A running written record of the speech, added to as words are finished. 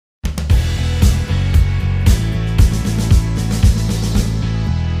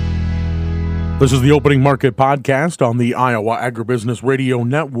This is the Opening Market Podcast on the Iowa Agribusiness Radio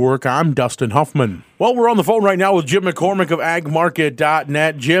Network. I'm Dustin Huffman. Well, we're on the phone right now with Jim McCormick of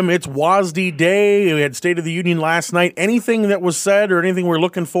agmarket.net. Jim, it's WASDE Day. We had State of the Union last night. Anything that was said or anything we're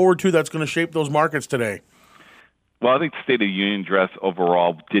looking forward to that's going to shape those markets today? Well, I think the State of the Union address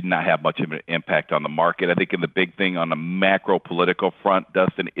overall did not have much of an impact on the market. I think in the big thing on the macro political front,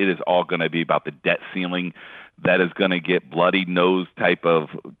 Dustin, it is all going to be about the debt ceiling. That is going to get bloody nose type of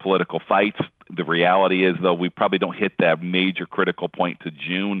political fights. The reality is, though, we probably don't hit that major critical point to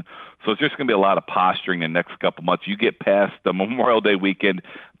June. So it's just going to be a lot of posturing in the next couple months. You get past the Memorial Day weekend,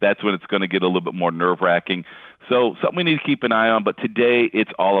 that's when it's going to get a little bit more nerve-wracking. So something we need to keep an eye on. But today,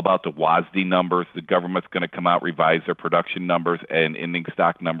 it's all about the WASDE numbers. The government's going to come out, revise their production numbers and ending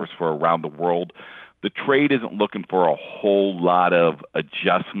stock numbers for around the world. The trade isn't looking for a whole lot of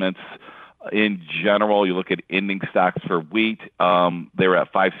adjustments. In general, you look at ending stocks for wheat, they were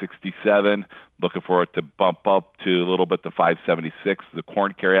at 567, looking for it to bump up to a little bit to 576. The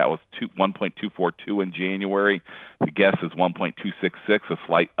corn carryout was 1.242 in January. The guess is 1.266, a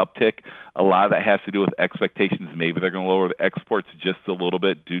slight uptick. A lot of that has to do with expectations. Maybe they're going to lower the exports just a little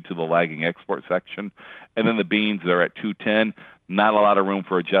bit due to the lagging export section. And then the beans are at 210. Not a lot of room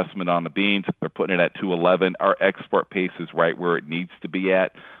for adjustment on the beans. They're putting it at 211. Our export pace is right where it needs to be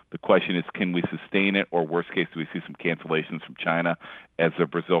at. The question is, can we sustain it, or worst case, do we see some cancellations from China as the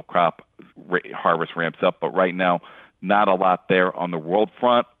Brazil crop harvest ramps up? But right now, not a lot there on the world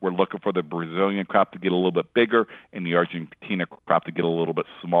front. We're looking for the Brazilian crop to get a little bit bigger and the Argentina crop to get a little bit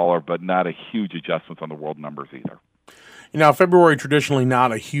smaller, but not a huge adjustment on the world numbers either. Now, February traditionally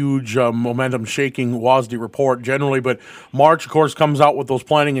not a huge momentum-shaking WASDE report generally, but March, of course, comes out with those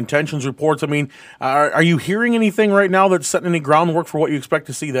planning intentions reports. I mean, are you hearing anything right now that's setting any groundwork for what you expect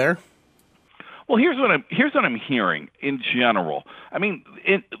to see there? Well, here's what I'm hearing in general. I mean,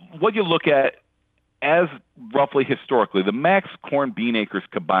 what you look at as roughly historically, the max corn bean acres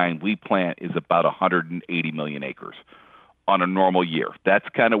combined we plant is about 180 million acres on a normal year. That's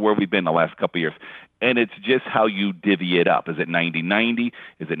kind of where we've been the last couple of years. And it's just how you divvy it up. Is it 90-90?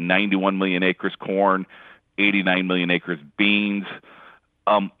 Is it 91 million acres corn, 89 million acres beans?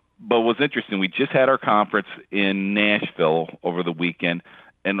 But what's interesting, we just had our conference in Nashville over the weekend,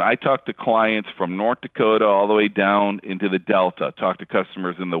 and I talked to clients from North Dakota all the way down into the Delta, talked to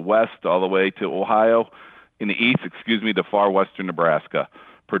customers in the West all the way to Ohio, in the East, to far western Nebraska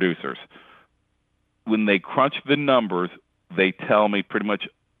producers. When they crunch the numbers, they tell me pretty much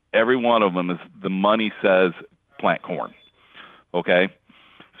every one of them is the money says plant corn. Okay?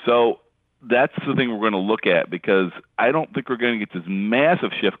 So that's the thing we're going to look at, because I don't think we're going to get this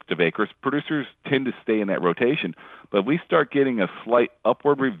massive shift of acres. Producers tend to stay in that rotation. But if we start getting a slight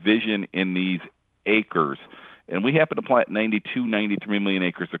upward revision in these acres, and we happen to plant 92, 93 million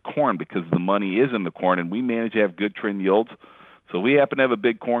acres of corn because the money is in the corn, and we manage to have good trend yields. So we happen to have a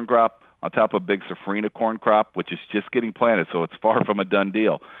big corn crop on top of a big safrinha corn crop, which is just getting planted, so it's far from a done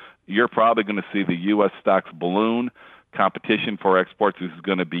deal. You're probably going to see the U.S. stocks balloon. Competition for exports is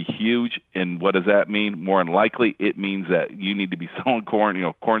going to be huge. And what does that mean? More than likely, it means that you need to be selling corn.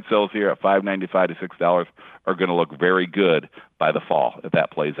 Corn sales here at $5.95 to $6 are going to look very good by the fall if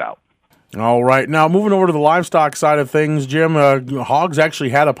that plays out. All right. Now, moving over to the livestock side of things, Jim, hogs actually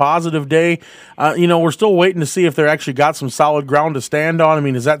had a positive day. We're still waiting to see if they actually got some solid ground to stand on. I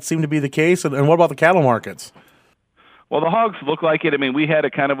mean, does that seem to be the case? And what about the cattle markets? Well, the hogs look like it. I mean, we had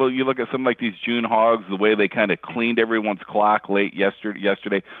you look at some like these June hogs, the way they kind of cleaned everyone's clock late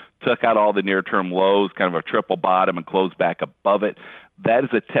yesterday, took out all the near-term lows, kind of a triple bottom, and closed back above it. That is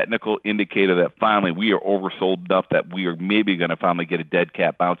a technical indicator that finally we are oversold enough that we are maybe going to finally get a dead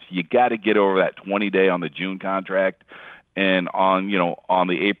cat bounce. You got to get over that 20-day on the June contract, and on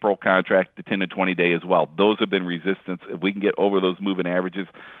the April contract, the 10 to 20-day as well. Those have been resistance. If we can get over those moving averages,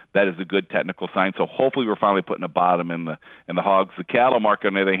 that is a good technical sign. So hopefully we're finally putting a bottom in the hogs. The cattle market,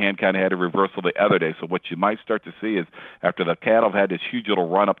 on the other hand, kind of had a reversal the other day. So what you might start to see is after the cattle have had this huge little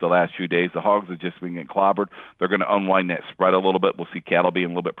run up the last few days, the hogs have just been getting clobbered. They're going to unwind that spread a little bit. We'll see cattle being a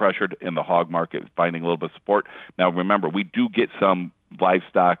little bit pressured, and the hog market finding a little bit of support. Now remember, we do get some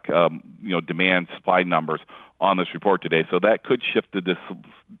livestock demand supply numbers on this report today, so that could shift the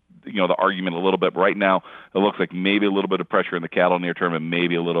argument a little bit. But right now, it looks like maybe a little bit of pressure in the cattle near term, and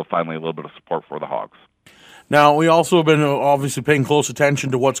maybe finally a little bit of support for the hogs. Now, we also have been obviously paying close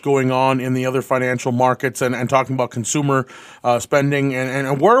attention to what's going on in the other financial markets and talking about consumer spending.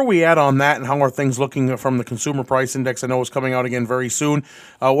 And where are we at on that, and how are things looking from the consumer price index? I know it's coming out again very soon.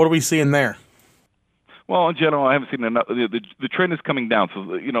 What are we seeing there? Well, in general, I haven't seen enough. The trend is coming down.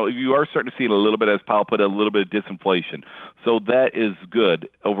 So, you are starting to see a little bit, as Powell put it, a little bit of disinflation. So that is good.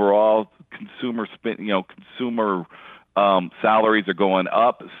 Overall, consumer salaries are going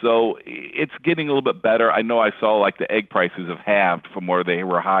up. So it's getting a little bit better. I know I saw like the egg prices have halved from where they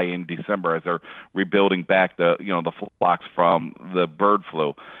were high in December as they're rebuilding back the flocks from the bird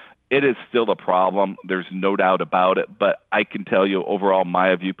flu. It is still a problem. There's no doubt about it. But I can tell you, overall,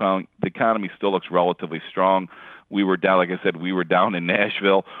 my viewpoint, the economy still looks relatively strong. We were down, like I said, in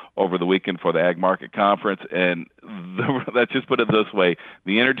Nashville over the weekend for the Ag Market Conference, and let's just put it this way: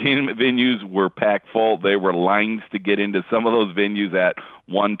 the entertainment venues were packed full. There were lines to get into some of those venues at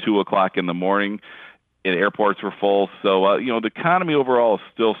 1, 2 o'clock in the morning. And airports were full. So, the economy overall is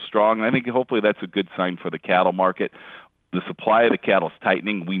still strong. And I think hopefully that's a good sign for the cattle market. The supply of the cattle is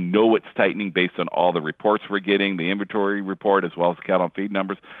tightening. We know it's tightening based on all the reports we're getting, the inventory report, as well as cattle and feed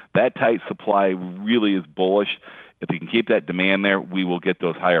numbers. That tight supply really is bullish. If we can keep that demand there, we will get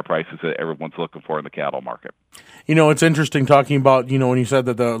those higher prices that everyone's looking for in the cattle market. It's interesting talking about, when you said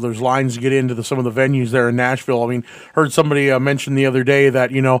that there's lines to get into some of the venues there in Nashville. I mean, heard somebody mention the other day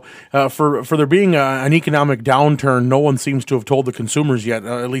that, for there being an economic downturn, no one seems to have told the consumers yet,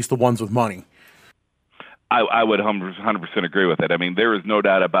 at least the ones with money. I would 100% agree with it. I mean, there is no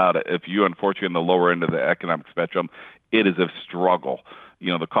doubt about it. If you, unfortunately, in the lower end of the economic spectrum, it is a struggle.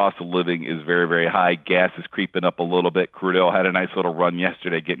 The cost of living is very, very high. Gas is creeping up a little bit. Crude oil had a nice little run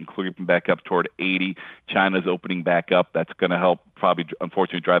yesterday, creeping back up toward 80. China's opening back up. That's going to help probably,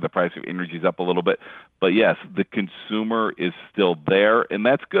 unfortunately, drive the price of energies up a little bit. But yes, the consumer is still there, and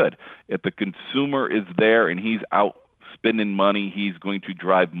that's good. If the consumer is there and he's out spending money, he's going to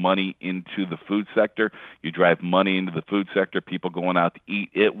drive money into the food sector. You drive money into the food sector, people going out to eat,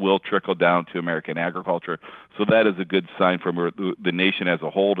 it will trickle down to American agriculture. So that is a good sign for the nation as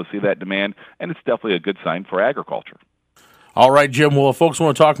a whole to see that demand, and it's definitely a good sign for agriculture. All right, Jim. Well, if folks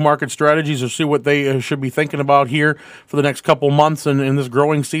want to talk market strategies or see what they should be thinking about here for the next couple months and in this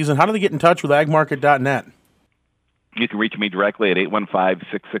growing season, how do they get in touch with agmarket.net? You can reach me directly at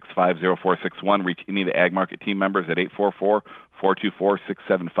 815-665-0461. Reach any of the Ag Market team members at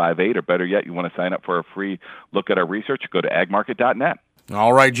 844-424-6758. Or better yet, you want to sign up for a free look at our research, go to agmarket.net.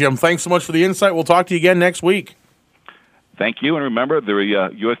 All right, Jim. Thanks so much for the insight. We'll talk to you again next week. Thank you. And remember, the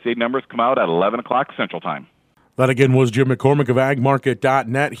USDA numbers come out at 11 o'clock Central Time. That again was Jim McCormick of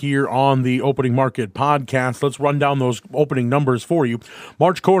agmarket.net here on the Opening Market Podcast. Let's run down those opening numbers for you.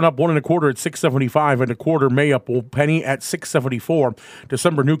 March corn up 1 1/4 at $6.75 and a quarter. May up a penny at $6.74.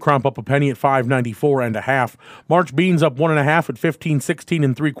 December new crop up a penny at $5.94 and a half. March beans up 1 1/2 at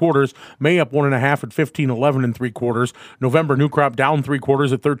 $15.16 3/4. May up 1 1/2 at $15.11 3/4. November new crop down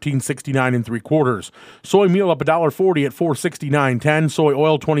 3/4 at $13.69 3/4. Soy meal up $1.40 at $4.69.10. Soy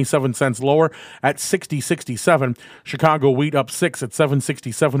oil 27 cents lower at $60.67. Chicago wheat up 6 at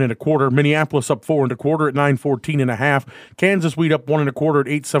 $7.67 1/4. Minneapolis up 4 1/4 at $9.14 1/2. Kansas wheat up 1 1/4 at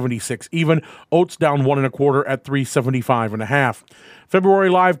 $8.76 even. Oats down 1 1/4 at $3.75 1/2. February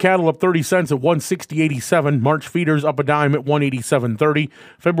live cattle up 30 cents at $160.87. March feeders up a dime at $187.30.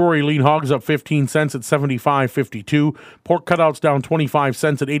 February lean hogs up 15 cents at $75.52. Pork cutouts down 25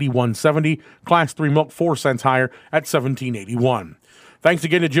 cents at $81.70. Class 3 milk 4 cents higher at $17.81. Thanks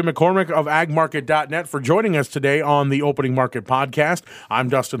again to Jim McCormick of agmarket.net for joining us today on the Opening Market Podcast. I'm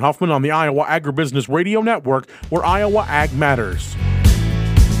Dustin Huffman on the Iowa Agribusiness Radio Network, where Iowa Ag matters.